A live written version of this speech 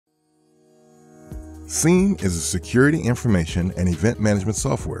SIEM is a security information and event management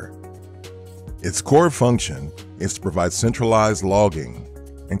software. Its core function is to provide centralized logging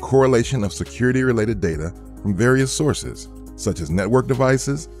and correlation of security-related data from various sources, such as network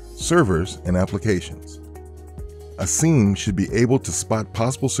devices, servers, and applications. A SIEM should be able to spot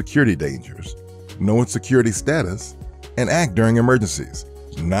possible security dangers, know its security status, and act during emergencies,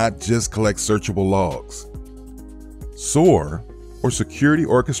 not just collect searchable logs. SOAR, or Security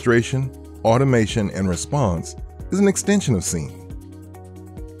Orchestration, Automation, and Response, is an extension of SIEM.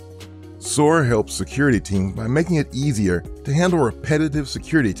 SOAR helps security teams by making it easier to handle repetitive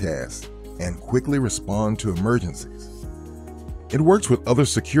security tasks and quickly respond to emergencies. It works with other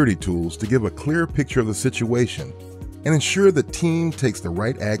security tools to give a clear picture of the situation and ensure the team takes the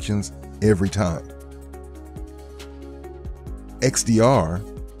right actions every time. XDR,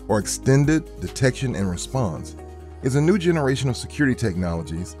 or Extended Detection and Response, is a new generation of security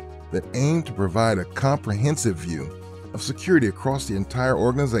technologies that aim to provide a comprehensive view of security across the entire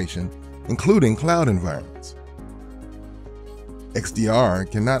organization, including cloud environments. XDR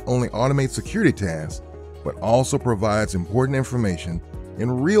can not only automate security tasks, but also provides important information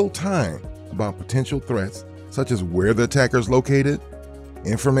in real time about potential threats, such as where the attacker is located,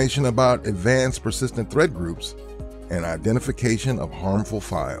 information about advanced persistent threat groups, and identification of harmful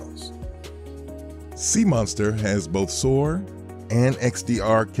files. SeaMonster has both SOAR and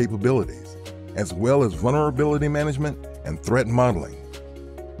XDR capabilities, as well as vulnerability management and threat modeling,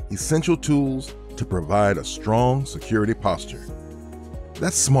 essential tools to provide a strong security posture.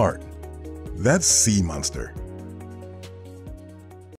 That's smart. That's SeaMonster.